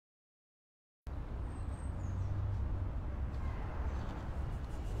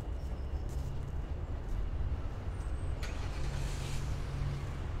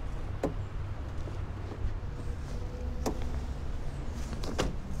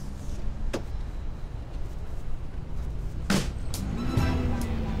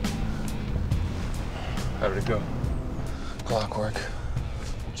How'd it go? Clockwork.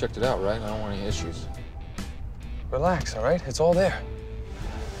 You checked it out, right? I don't want any issues. Relax, all right? It's all there.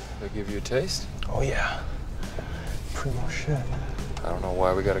 They give you a taste? Oh, yeah. Primo shit. I don't know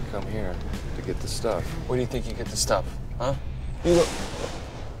why we gotta come here to get the stuff. Where do you think you get the stuff, huh? You look...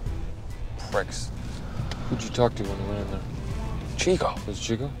 Pricks. Who'd you talk to when you went in there? Chico. Was it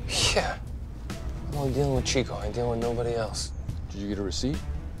Chico? Yeah. I'm only dealing with Chico. I ain't dealing with nobody else. Did you get a receipt?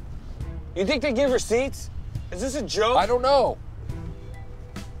 You think they give receipts? Is this a joke? I don't know.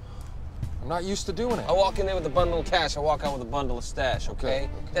 I'm not used to doing it. I walk in there with a bundle of cash. I walk out with a bundle of stash, okay?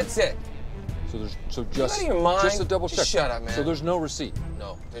 That's it. So just out of your mind? just a double check. Just shut up, man. So there's no receipt.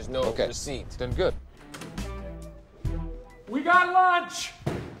 No, there's no receipt. Then good. We got lunch.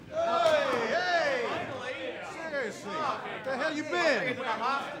 Hey! Seriously, what the hell you been?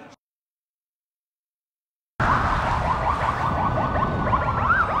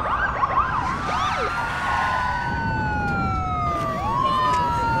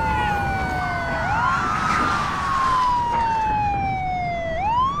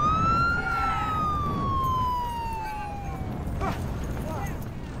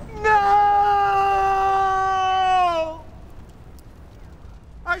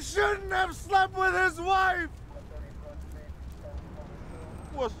 I shouldn't have slept with his wife!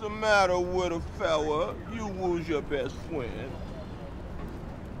 What's the matter with a fella? You was your best friend.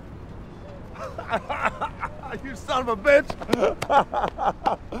 You son of a bitch!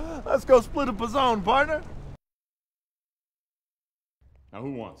 Let's go split a pizzone, partner. Now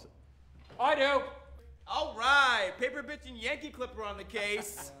who wants it? I do. All right, paper bitch and Yankee clipper on the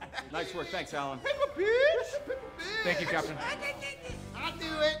case. Nice work, thanks, Alan. Paper bitch! Paper bitch! Thank you, Captain. I'll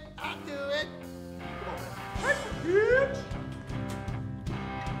do it! I'll do it!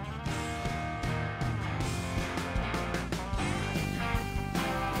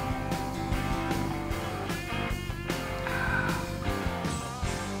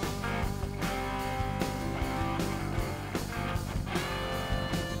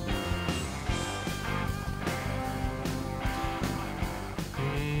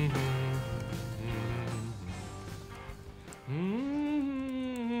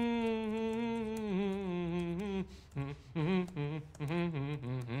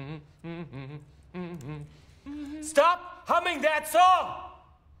 Stop humming that song!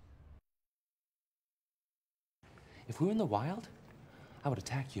 If we were in the wild, I would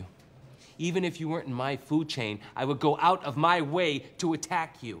attack you. Even if you weren't in my food chain, I would go out of my way to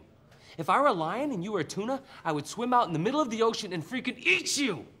attack you. If I were a lion and you were a tuna, I would swim out in the middle of the ocean and freaking eat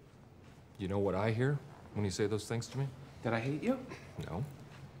you! You know what I hear when you say those things to me? Did I hate you? No.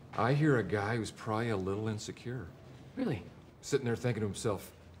 I hear a guy who's probably a little insecure. Really? Sitting there thinking to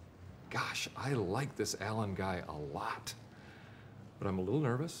himself, gosh, I like this Alan guy a lot. But I'm a little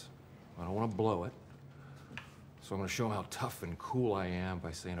nervous. I don't want to blow it. So I'm going to show him how tough and cool I am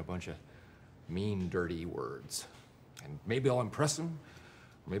by saying a bunch of mean, dirty words. And maybe I'll impress him.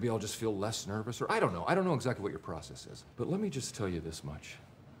 Or maybe I'll just feel less nervous. Or I don't know. I don't know exactly what your process is. But let me just tell you this much.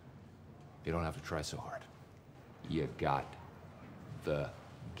 You don't have to try so hard. You got the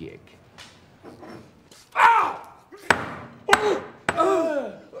gig. Ow!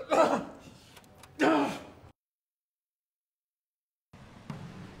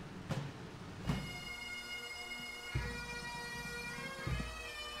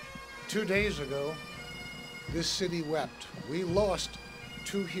 2 days ago, this city wept. We lost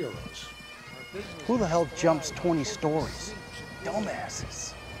 2 heroes. Who the hell jumps 20 stories?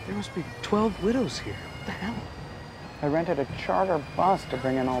 Dumbasses. There must be 12 widows here. What the hell? I rented a charter bus to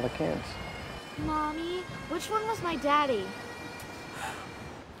bring in all the kids. Mommy, which one was my daddy?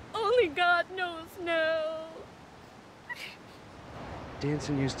 Only God knows now.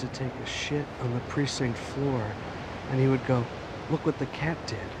 Danson used to take a shit on the precinct floor, and he would go, "Look what the cat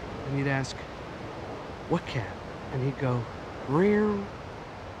did." And he'd ask, "What cat?" And he'd go, "Rear."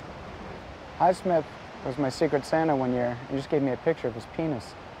 Highsmith was my Secret Santa one year and just gave me a picture of his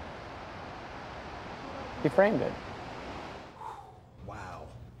penis. He framed it. Wow.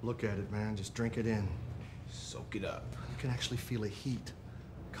 Look at it, man. Just drink it in. Soak it up. You can actually feel a heat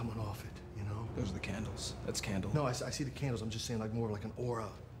coming off it, you know? Those are the candles. That's candle. No, I see the candles. I'm just saying like more like an aura.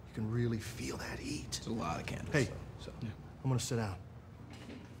 You can really feel that heat. There's a lot of candles. Hey, Yeah. I'm gonna sit down.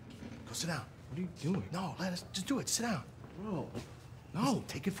 Go sit down. What are you doing? No, let us just do it. Sit down. Bro. No,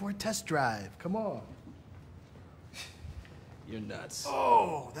 take it for a test drive. Come on. You're nuts.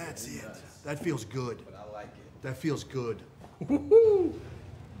 Oh, that's it. That feels good. But I like it. That feels good. Woo-hoo.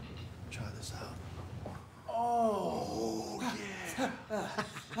 Try this out. Oh,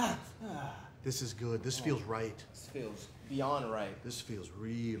 yeah. This is good. This feels right. This feels beyond right. This feels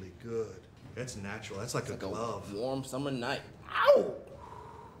really good. It's natural. That's like a glove. Warm summer night. Ow!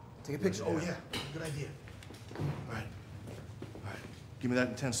 Take a picture. Oh, yeah. Good idea. All right. All right. Give me that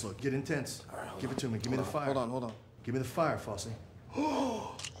intense look. Get intense. All right, give it to me. Give me the fire. Hold on. Give me the fire, Fosse.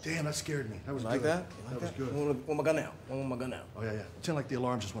 Oh, damn, that scared me. That was Like good. that? That was good. One with my gun out. One with my gun out. Oh, yeah. Pretend like the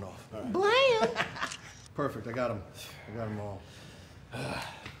alarm just went off. All right. Blam! Perfect. I got them. I got them all.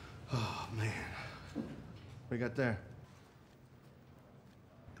 Oh, man. What you got there?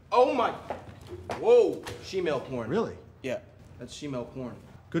 Oh my! Whoa! She-male porn. Really? Yeah, that's she-male porn.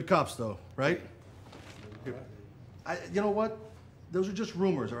 Good cops, though, right? You know what? Those are just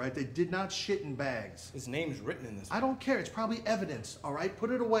rumors, all right? They did not shit in bags. His name's written in this. I don't care. It's probably evidence, all right?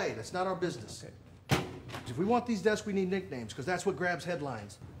 Put it away. That's not our business. Okay. If we want these desks, we need nicknames, because that's what grabs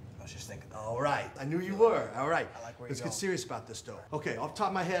headlines. I was just thinking. All right. I knew you were. All right. I like where Let's you're get going. serious about this, though. Okay, off the top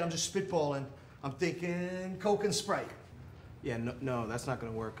of my head, I'm just spitballing. I'm thinking Coke and Sprite. Yeah, no, that's not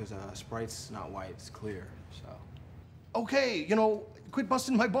gonna work because Sprite's not white, it's clear. So. Okay, you know, quit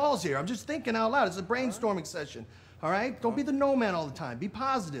busting my balls here. I'm just thinking out loud. It's a brainstorming session. All right? Don't be the no man all the time. Be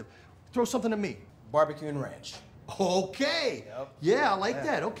positive. Throw something at me. Barbecue and ranch. Okay. Yep. Yeah, I like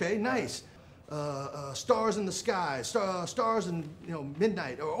that. Okay, nice. Stars in the sky. Stars in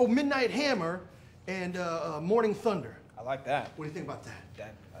midnight. Oh, Midnight Hammer and Morning Thunder. I like that. What do you think about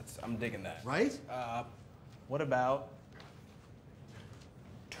that? I'm digging that. Right? What about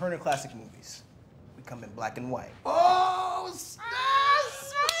Turner Classic Movies? We come in black and white. Oh, snap!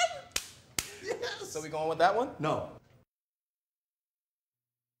 Yes. So we going with that one? No.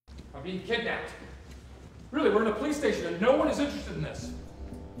 I'm being kidnapped. Really, we're in a police station and no one is interested in this.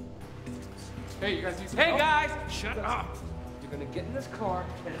 Hey, you guys need some help? Guys, shut up. You're gonna get in this car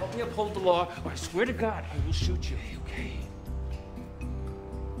and help me uphold the law, or I swear to God, I will shoot you. Okay.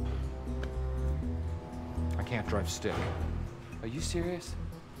 I can't drive stick. Are you serious?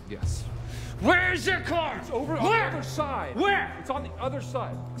 Yes. Where's your car? It's over on the other side. Where? It's on the other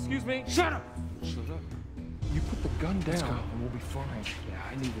side. Excuse me? Shut up. Shut up. You put the gun down Let's go. and we'll be fine. Yeah,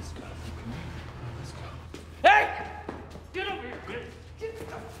 I need this gun. Come on. Let's go. Hey! Get over here, bitch. Get the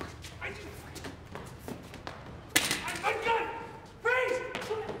fuck. My gun! Freeze!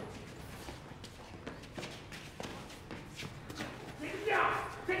 Take him down!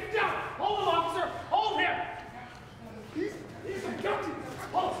 Take him down! Hold him, officer! Hold him! He's guilty!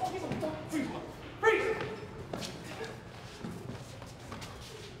 Hold him! He's a fucking freeze! Freeze!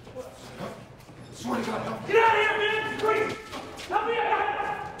 Swear to God, help me. Get out of here, man! Freeze! Help me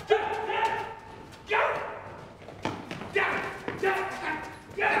out! Get out! Down!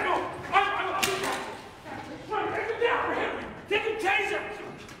 Go! I'm take him down for him! Take him, taser!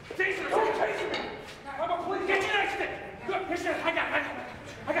 Taser! Don't taser me! I'm a police! Get your next stick! Good, here's your, I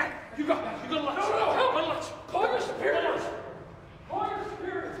got it. You go lunch. No, go lunch. Call your superiors! Call your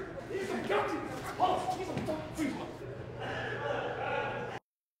superiors! He's a guilty! Oh, he's a fucking freeze!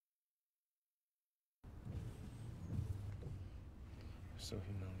 So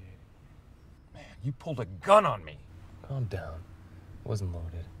humiliating. Man, you pulled a gun on me. Calm down. It wasn't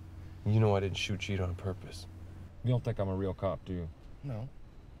loaded. You know I didn't shoot Cheetah on purpose. You don't think I'm a real cop, do you? No.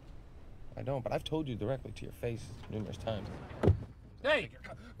 I don't, but I've told you directly to your face numerous times. Hey!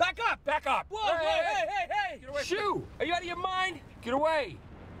 Back up! Back up! Whoa, hey! Get away from Shoo! Are you out of your mind? Get away!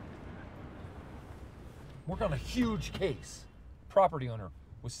 Work on a huge case. Property owner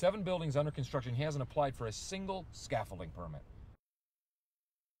with 7 buildings under construction. He hasn't applied for a single scaffolding permit.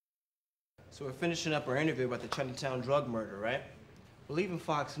 So we're finishing up our interview about the Chinatown drug murder, right? We're leaving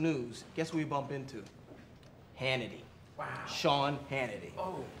Fox News. Guess who we bump into? Hannity. Wow. Sean Hannity.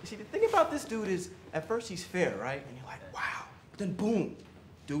 Oh. You see, the thing about this dude is, at first he's fair, right? And you're like, wow. But then boom,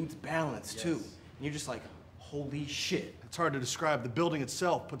 dude's balanced too. And you're just like, holy shit. It's hard to describe. The building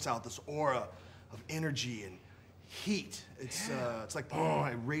itself puts out this aura of energy and heat. It's like, oh,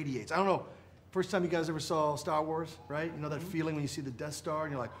 it radiates. I don't know. First time you guys ever saw Star Wars, right? You know that feeling when you see the Death Star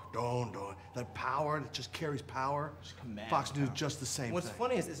and you're like, don't. That power, that just carries power. Just command Fox News, power. just the same What's thing.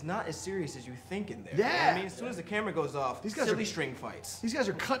 funny is it's not as serious as you think in there. Yeah. You know what I mean, as soon as the camera goes off, These guys silly are- string fights. These guys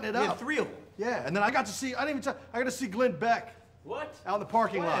are cutting it We up. had 3 of them. Yeah, and then I got to see, I got to see Glenn Beck What? out in the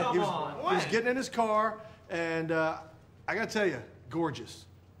parking lot. He was When? getting in his car, and I got to tell you, gorgeous.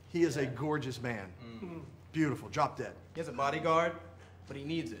 He is a gorgeous man. Beautiful, drop dead. He has a bodyguard, but he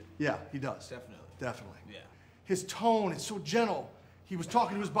needs it. Yeah, he does. Definitely. Definitely. Yeah. His tone is so gentle. He was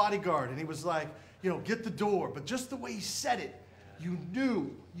talking to his bodyguard, and he was like, get the door. But just the way he said it, you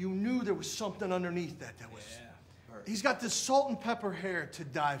knew there was something underneath that was. Yeah. He's got this salt and pepper hair to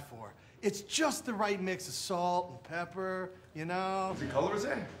die for. It's just the right mix of salt and pepper, Is he color his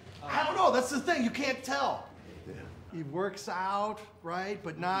hair? I don't know, that's the thing, you can't tell. He works out, right,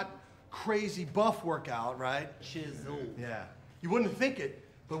 but not crazy buff workout, right? Chisel. Yeah. You wouldn't think it,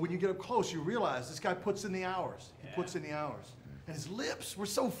 but when you get up close, you realize this guy puts in the hours. He puts in the hours. And his lips were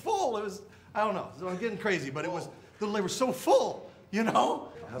so full. It was, I don't know, so I'm getting crazy, but it was, they were so full, you know?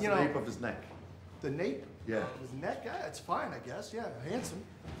 How's you the know, nape of his neck? The nape? Yeah. His neck? Yeah, it's fine, I guess. Yeah, handsome.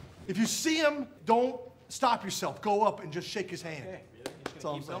 If you see him, don't stop yourself. Go up and just shake his hand. Okay. That's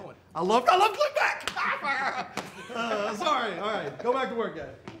all I'm saying. Going. I love, look back! Sorry, all right. Go back to work, guys.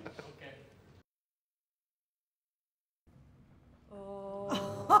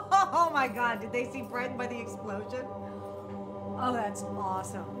 Oh my God, did they see Brent by the explosion? Oh, that's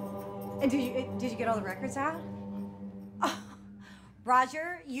awesome. And did you get all the records out? Oh,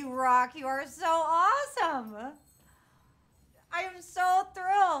 Roger, you rock. You are so awesome. I am so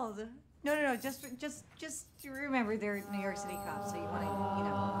thrilled. No, just remember they're New York City cops, so you want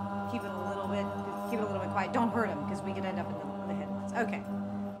to, keep it a little bit quiet. Don't hurt them, because we could end up in the headlines. Okay.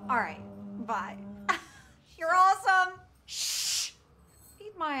 All right. Bye. You're awesome. Shh.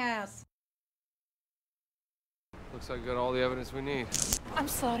 Eat my ass. Looks like we got all the evidence we need. I'm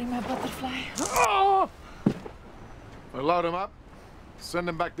sorry, my butterfly. Oh! Well, load him up. Send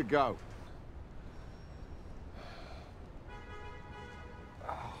him back to go.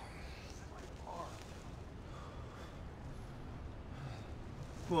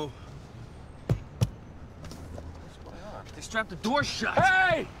 Whoa. They strapped the door shut.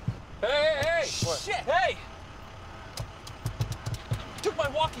 Hey! Hey! Shit! Hey! Took my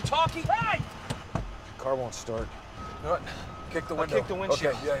walkie-talkie. Hey! Car won't start. You know what? Kick the window. Kick the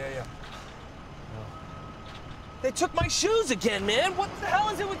windshield. Okay, yeah. They took my shoes again, man. What the hell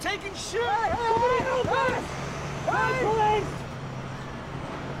is it with taking shoes? Hey, police!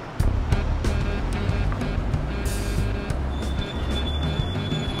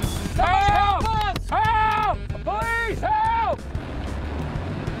 Help! Help! Please, help!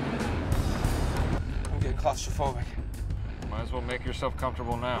 I'm getting claustrophobic. Might as well make yourself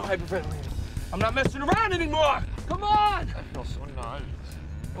comfortable now. Hyperventilating. I'm not messing around anymore. Come on! I feel so nauseous.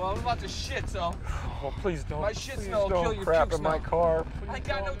 Well, I'm about to shit, so. Oh, please don't. My shit please smell will don't kill your crap puke in my smell. car. I Please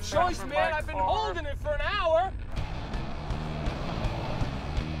got no don't crap choice, in man. my I've been car. holding it for an hour.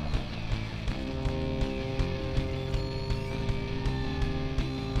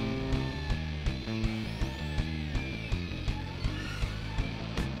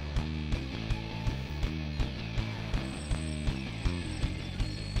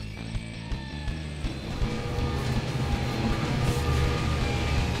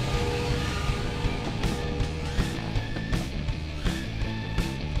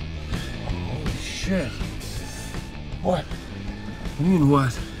 Shit. What? What do you mean,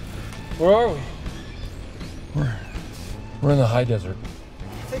 what? Where are we? We're in the high desert.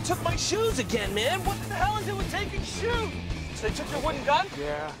 They took my shoes again, man. What the hell is it with taking shoes? So they took your wooden gun?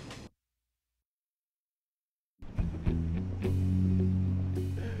 Yeah.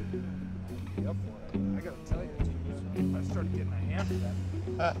 Yep. I gotta tell you, I started getting a hand for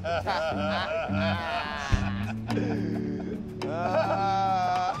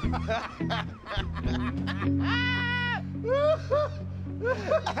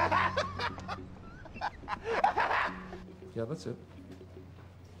Yeah, that's it.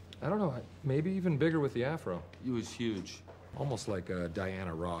 I don't know, maybe even bigger with the afro. He was huge. Almost like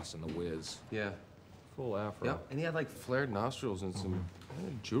Diana Ross in The Wiz. Yeah. Full afro. Yep. And he had like flared nostrils and some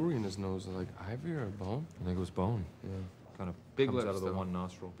jewelry in his nose, like ivory or bone. I think it was bone. Yeah. Kind of Big comes lips, out of the though. one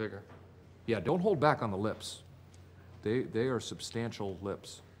nostril. Bigger. Yeah, don't hold back on the lips. They are substantial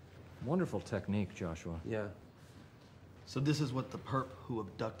lips. Wonderful technique, Joshua. Yeah. So this is what the perp who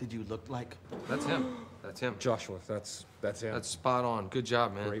abducted you looked like? That's him. That's him. Joshua, that's him. That's spot on. Good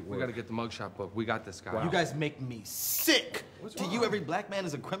job, man. Great We work. got to get the mugshot book. We got this guy. Wow. You guys make me sick. To you, every black man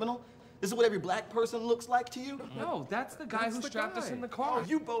is a criminal? This is what every black person looks like to you? No, that's the guy who strapped us in the car. Oh,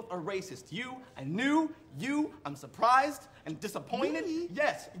 you both are racist. You, I knew. You, I'm surprised and disappointed. Me?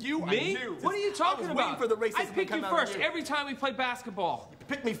 Yes, you, Me? I knew. What are you talking I was about? waiting for the racism I to pick come you out of first you. every time we play basketball.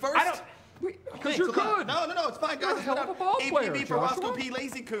 Pick me first? I don't. Because you're good. No, it's fine, guys. You're a hell of a ball player, APB for Roscoe Joshua. P.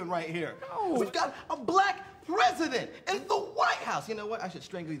 Lazy Coon right here. No. We've got a black president in the White House. You know what? I should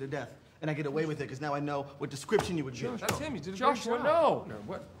strangle you to death. And I get away with it because now I know what description you would give. That's him. You did a Joshua, great job. no.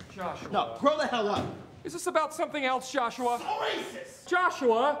 What? Joshua. No, grow the hell up. Is this about something else, Joshua? So racist.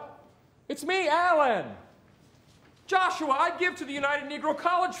 Joshua, it's me, Alan. Joshua, I give to the United Negro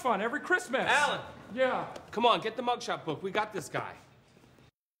College Fund every Christmas. Alan. Yeah. Come on, get the mugshot book. We got this guy.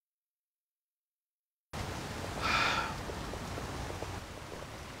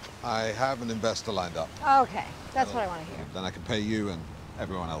 I have an investor lined up. Okay, that's what I want to hear. Then I can pay you and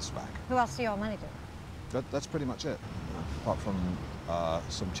everyone else back. Who else do you owe money to? That's pretty much it. Apart from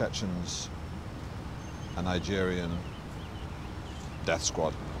some Chechens, a Nigerian death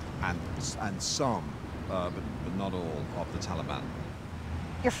squad, and some, but not all, of the Taliban.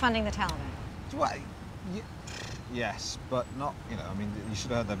 You're funding the Taliban. Well, yes, but not, you know, I mean, you should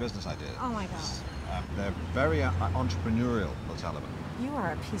have heard their business ideas. Oh my God. They're very entrepreneurial, the Taliban. You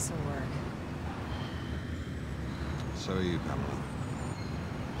are a piece of work. So are you, Pamela.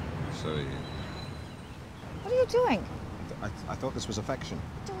 So are you. What are you doing? I thought this was affection.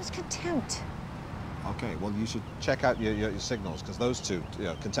 It was contempt. Okay, well, you should check out your signals, because those two, you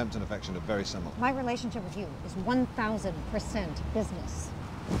know, contempt and affection, are very similar. My relationship with you is 1,000% business.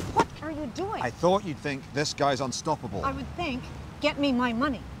 What are you doing? I thought you'd think this guy's unstoppable. I would think, get me my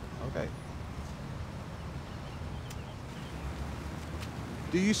money. Okay.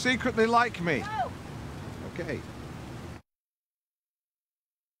 Do you secretly like me? No. Okay.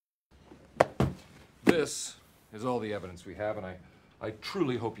 This is all the evidence we have, and I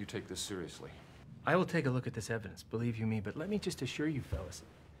truly hope you take this seriously. I will take a look at this evidence, believe you me, but let me just assure you, fellas,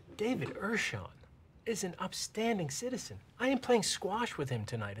 David Ershon is an upstanding citizen. I am playing squash with him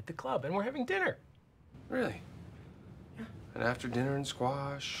tonight at the club, and we're having dinner. Really? Yeah. And after dinner and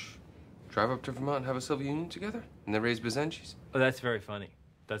squash, drive up to Vermont and have a civil union together? And then raise Bazenchis? Oh, that's very funny.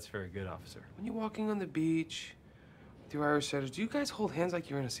 That's very good, officer. When you're walking on the beach with your Irish setters, do you guys hold hands like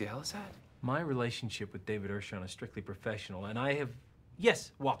you're in a Cialis hat? My relationship with David Ershon is strictly professional, and I have,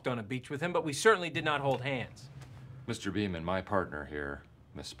 yes, walked on a beach with him, but we certainly did not hold hands. Mr. Beeman, my partner here,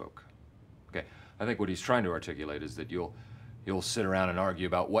 misspoke. Okay, I think what he's trying to articulate is that you'll sit around and argue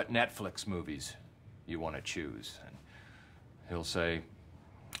about what Netflix movies you want to choose. And he'll say,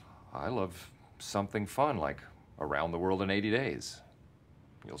 I love something fun like Around the World in 80 Days.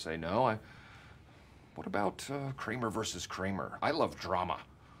 You'll say, no, what about Kramer versus Kramer? I love drama.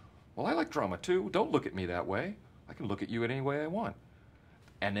 Well, I like drama too. Don't look at me that way. I can look at you any way I want.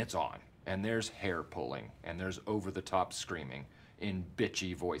 And it's on. And there's hair pulling. And there's over-the-top screaming in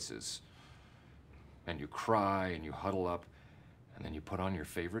bitchy voices. And you cry and you huddle up. And then you put on your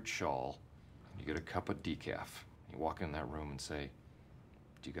favorite shawl. And you get a cup of decaf. You walk in that room and say,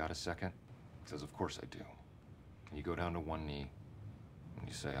 do you got a second? He says, of course I do. And you go down to one knee. And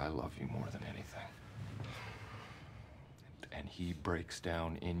you say, I love you more than anything. And he breaks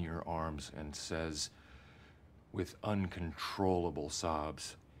down in your arms and says, with uncontrollable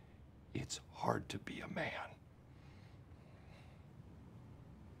sobs, it's hard to be a man.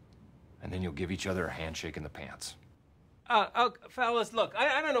 And then you'll give each other a handshake in the pants. Fellas, look,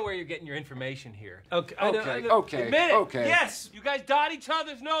 I don't know where you're getting your information here. Okay, Okay. Admit it. Yes, you guys dot each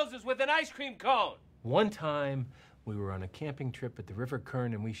other's noses with an ice cream cone. One time, we were on a camping trip at the River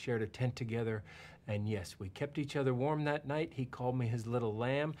Kern, and we shared a tent together. And yes, we kept each other warm that night. He called me his little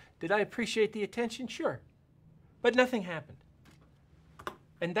lamb. Did I appreciate the attention? Sure. But nothing happened.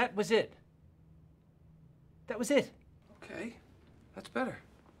 And that was it. That was it. Okay, that's better.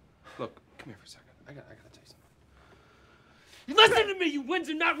 Look, come here for a second. I gotta tell you something. Listen to me, you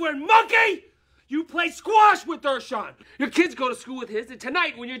Windsor not-wearing monkey! You play squash with Ershon. Your kids go to school with his, and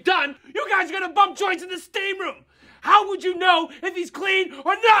tonight, when you're done, you guys are gonna bump joints in the steam room. How would you know if he's clean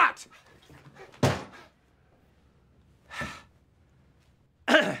or not?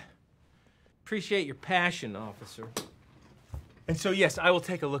 Appreciate your passion, officer. And so, yes, I will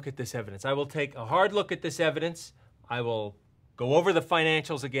take a look at this evidence. I will take a hard look at this evidence. I will go over the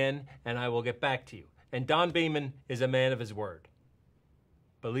financials again, and I will get back to you. And Don Beeman is a man of his word.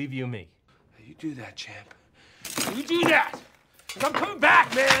 Believe you me. You do that, champ. You do that! 'Cause I'm coming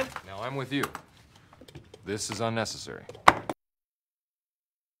back, man! Now, I'm with you. This is unnecessary.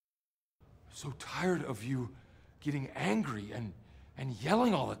 So tired of you getting angry and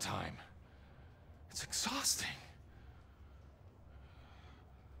yelling all the time. It's exhausting.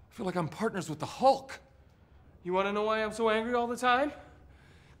 I feel like I'm partners with the Hulk. You want to know why I'm so angry all the time?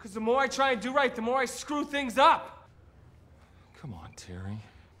 Because the more I try and do right, the more I screw things up. Come on, Terry.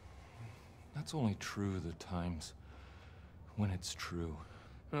 That's only true the times when it's true.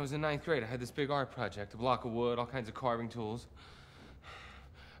 When I was in 9th grade, I had this big art project, a block of wood, all kinds of carving tools.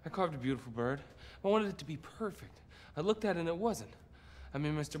 I carved a beautiful bird. I wanted it to be perfect. I looked at it and it wasn't. I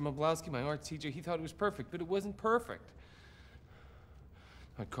mean, Mr. Moblowski, my art teacher, he thought it was perfect, but it wasn't perfect.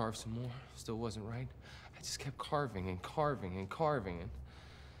 I'd carve some more, still wasn't right. I just kept carving and carving and carving and...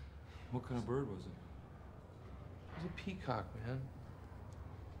 What kind of bird was it? It was a peacock, man.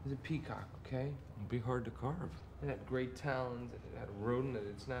 It was a peacock, okay? It'd be hard to carve. It had great talons, it had a rodent that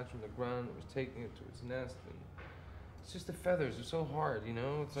had snatched from the ground, it was taking it to its nest, and it's just the feathers are so hard, you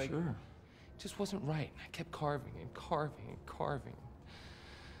know? It's like... Sure. It just wasn't right. I kept carving and carving and carving.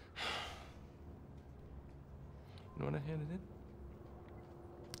 You know what I handed in?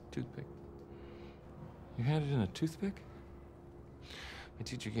 Toothpick. You handed in a toothpick? My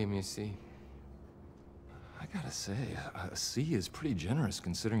teacher gave me a C. I gotta say, a C is pretty generous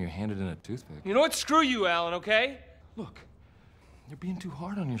considering you handed in a toothpick. You know what? Screw you, Alan, okay? Look, you're being too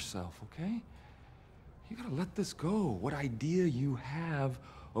hard on yourself, okay? You gotta let this go. What idea you have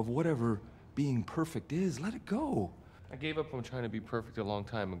of whatever being perfect is, let it go. I gave up on trying to be perfect a long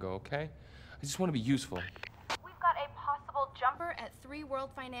time ago, okay? I just want to be useful. We've got a possible jumper at 3 World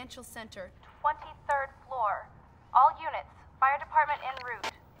Financial Center, 23rd floor. All units, fire department en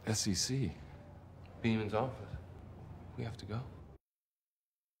route. SEC. Beeman's office. We have to go.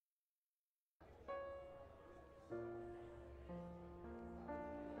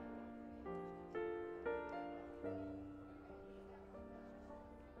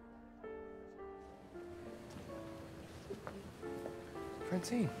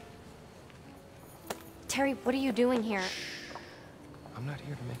 Francine. Terry, what are you doing here? I'm not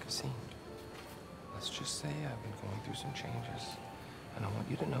here to make a scene. Let's just say I've been going through some changes, and I want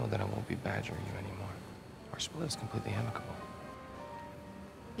you to know that I won't be badgering you anymore. Our split is completely amicable.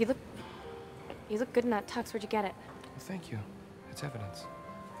 You look good in that tux. Where'd you get it? Well, thank you. It's evidence.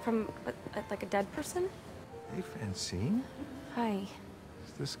 From, like a dead person? Hey, Francine. Hi.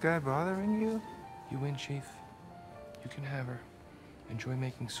 Is this guy bothering you? You win, Chief. You can have her. Enjoy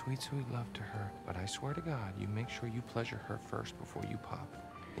making sweet, sweet love to her. But I swear to God, you make sure you pleasure her first before you pop.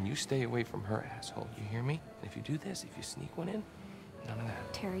 And you stay away from her asshole. You hear me? And if you do this, if you sneak one in, none of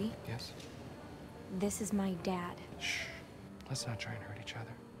that. Terry? Yes? This is my dad. Shh. Let's not try and hurt each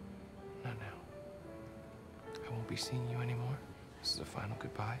other. Not now. I won't be seeing you anymore. This is a final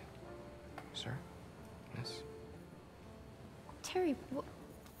goodbye. Sir? Miss? Terry,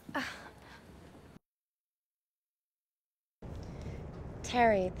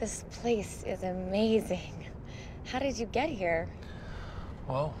 Terry, this place is amazing. How did you get here?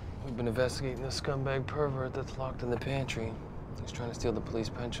 Well, we've been investigating this scumbag pervert that's locked in the pantry. He's trying to steal the police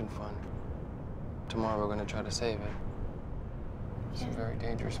pension fund. Tomorrow we're going to try to save it. Some very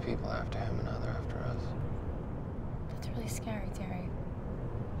dangerous people after him and now they're after us. That's really scary, Terry.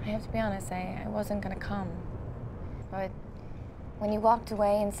 I have to be honest, I wasn't going to come. But when you walked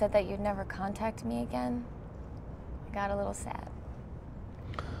away and said that you'd never contact me again, I got a little sad.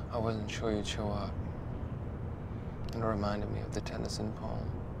 I wasn't sure you'd show up. And it reminded me of the Tennyson poem.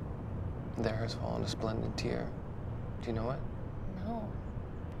 There has fallen a splendid tear. Do you know it? No.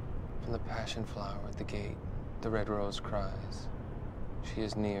 From the passion flower at the gate, the red rose cries. She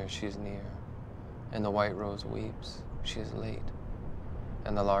is near, she is near. And the white rose weeps, she is late.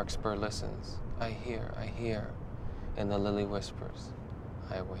 And the larkspur listens, I hear. And the lily whispers,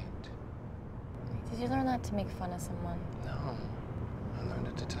 I wait. Did you learn that to make fun of someone? No. I learned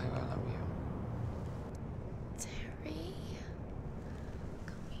it to tell you I love you. Terry,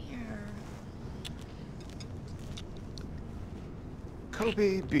 come here.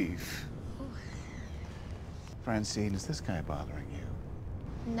 Kobe beef. Francine, is this guy bothering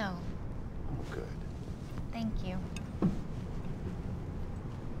you? No. Oh, good. Thank you.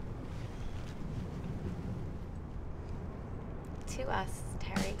 To us,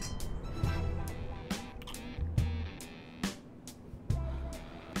 Terry.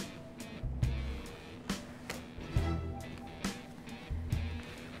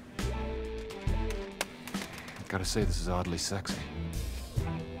 Gotta say, this is oddly sexy.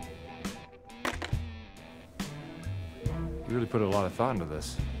 You really put a lot of thought into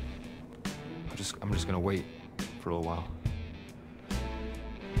this. I'm just gonna wait for a little while.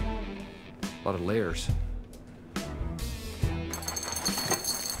 A lot of layers.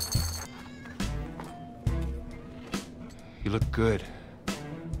 You look good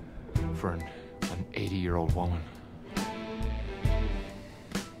for an 80-year-old woman.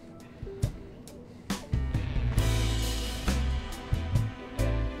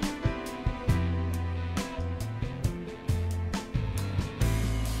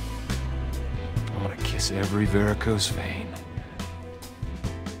 I'm gonna kiss every varicose vein.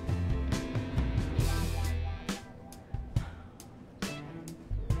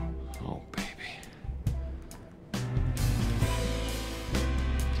 Oh, baby.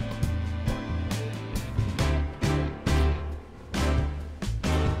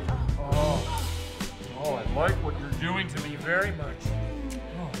 Oh, I like what you're doing to me very much.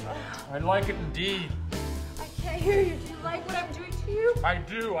 Oh, I like it indeed. I can't hear you. Do you like what I'm doing to you? I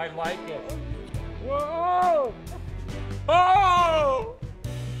do, I like it. Whoa! Oh!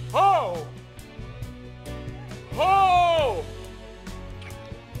 Oh! Oh!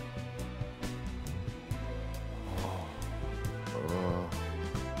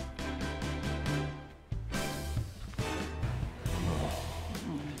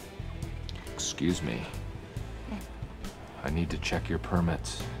 Excuse me. I need to check your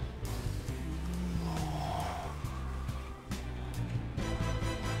permits.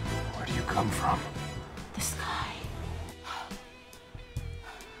 Where do you come from? The sky.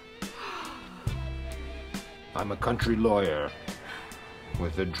 I'm a country lawyer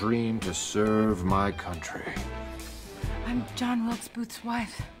with a dream to serve my country. I'm John Wilkes Booth's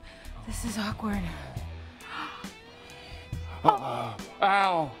wife. This is awkward. Ow!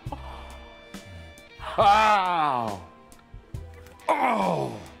 Ow!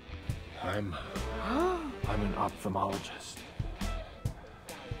 Oh! I'm an ophthalmologist.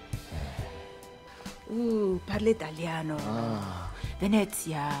 Parli italiano.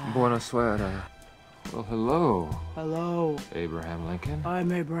 Venezia. Buonasera. Well, hello. Hello. Abraham Lincoln.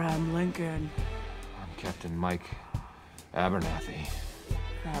 I'm Abraham Lincoln. I'm Captain Mike Abernathy.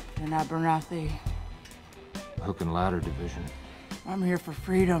 Captain Abernathy. Hook and Ladder Division. I'm here for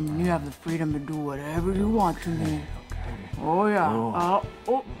freedom, and you have the freedom to do whatever you want to me. Oh, yeah. Oh.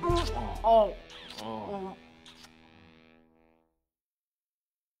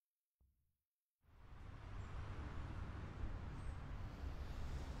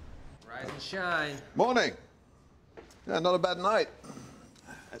 Rise and shine. Morning. Yeah, not a bad night.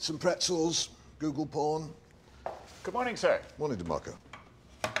 Had some pretzels, Google porn. Good morning, sir. Morning, DeMarco.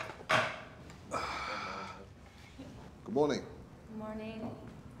 Good morning. Morning.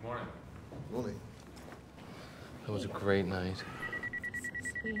 Morning. Morning. That was a great night.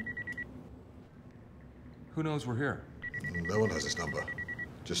 Who knows we're here? No one has this number.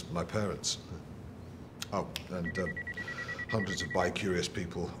 Just my parents. Oh, and hundreds of bi-curious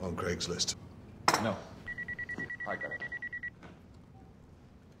people on Craigslist. No. I got it.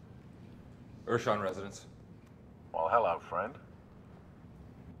 Urshan residence. Well, hello, friend.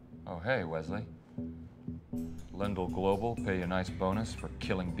 Oh, hey, Wesley. Lendl Global pay you a nice bonus for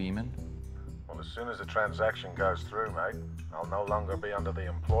killing Beeman. Well, as soon as the transaction goes through, mate, I'll no longer be under the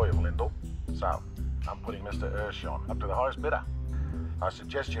employ of Lindell. So, I'm putting Mr. Urshan up to the highest bidder. I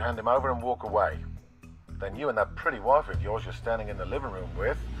suggest you hand him over and walk away. Then you and that pretty wife of yours you're standing in the living room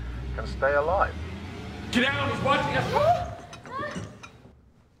with can stay alive. Get out, he's watching us!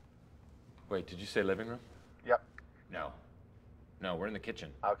 Wait, did you say living room? Yep. No. No, we're in the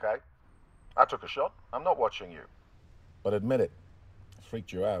kitchen. Okay. I took a shot. I'm not watching you. But admit it. It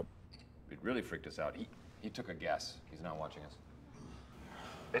freaked you out. It really freaked us out. He took a guess. He's not watching us.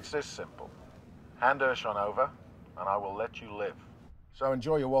 It's this simple. Hand Urshan over, and I will let you live. So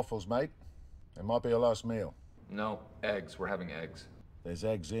enjoy your waffles, mate. It might be your last meal. No, eggs. We're having eggs. There's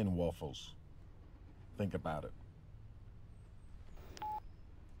eggs in waffles. Think about it.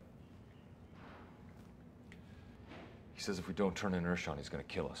 He says if we don't turn in Urshan, he's gonna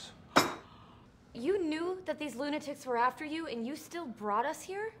kill us. You knew that these lunatics were after you, and you still brought us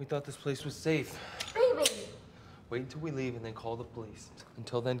here? We thought this place was safe. Baby! Wait until we leave and then call the police.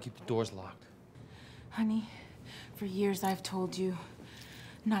 Until then, keep the doors locked. Honey, for years I've told you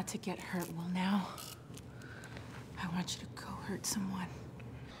not to get hurt. Well, now, I want you to go hurt someone.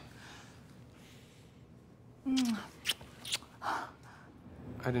 I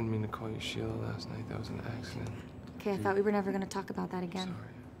didn't mean to call you Sheila last night. That was an accident. Okay, I thought we were never gonna talk about that again. Sorry.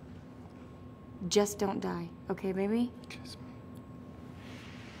 Just don't die, okay, baby? Kiss me.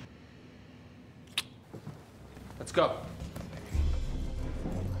 Let's go.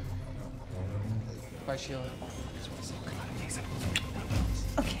 Bye, Sheila.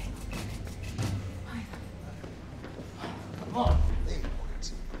 Okay. Come on.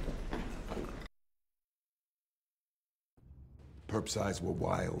 Perp's eyes were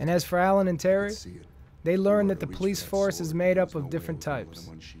wild. And as for Alan and Terry, they learned that the police force is made up of different types.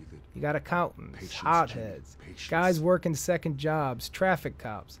 You got accountants, hotheads, guys working second jobs, traffic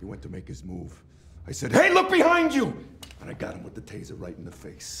cops. He went to make his move. I said, "Hey, look behind you!" And I got him with the taser right in the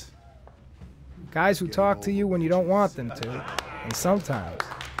face. Guys who talk to you when you don't want them to. And sometimes,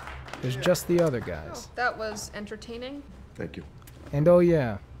 there's just the other guys. That was entertaining. Thank you. And oh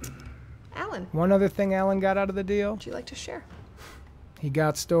yeah. Alan. One other thing Alan got out of the deal? Would you like to share? He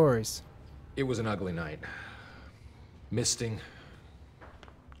got stories. It was an ugly night. Misting.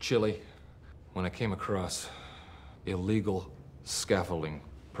 Chilly. When I came across illegal scaffolding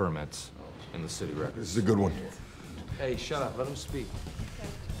permits in the city records. This is a good one. Hey, shut up. Let him speak.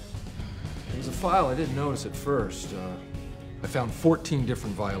 It was a file I didn't notice at first. I found 14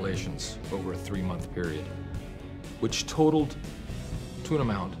 different violations over a 3-month period, which totaled to an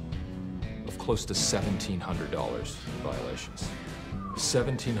amount of close to $1,700 in violations.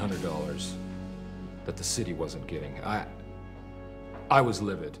 $1,700 that the city wasn't getting. I was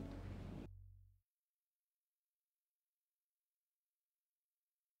livid.